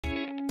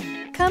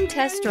Come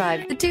test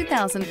drive the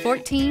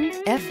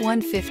 2014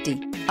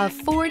 F-150. A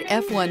Ford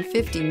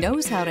F-150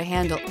 knows how to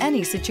handle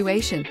any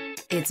situation.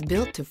 It's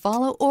built to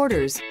follow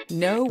orders,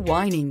 no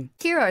whining.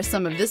 Here are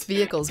some of this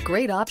vehicle's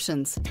great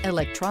options: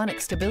 electronic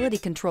stability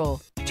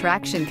control,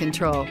 traction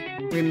control,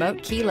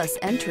 remote keyless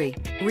entry,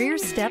 rear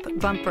step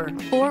bumper,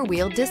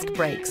 four-wheel disc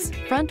brakes,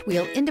 front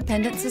wheel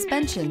independent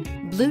suspension,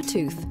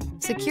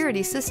 Bluetooth,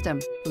 security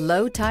system,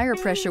 low tire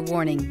pressure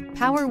warning,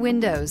 power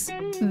windows.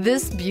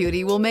 This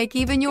beauty will make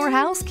even your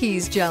house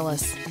keys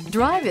jealous.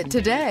 Drive it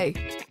today.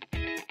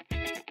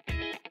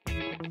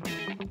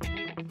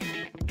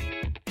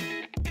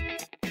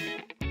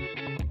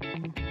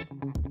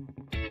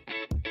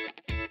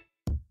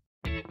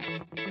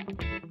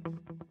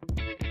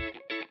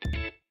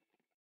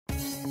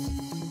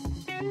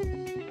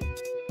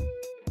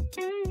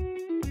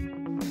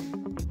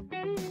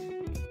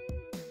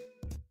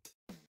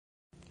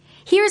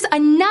 Here's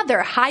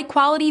another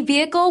high-quality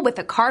vehicle with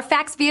a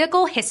Carfax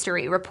Vehicle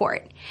History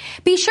Report.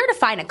 Be sure to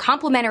find a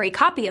complimentary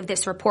copy of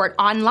this report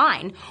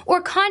online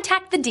or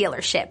contact the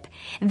dealership.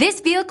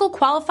 This vehicle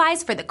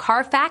qualifies for the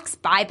Carfax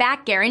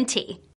Buyback Guarantee.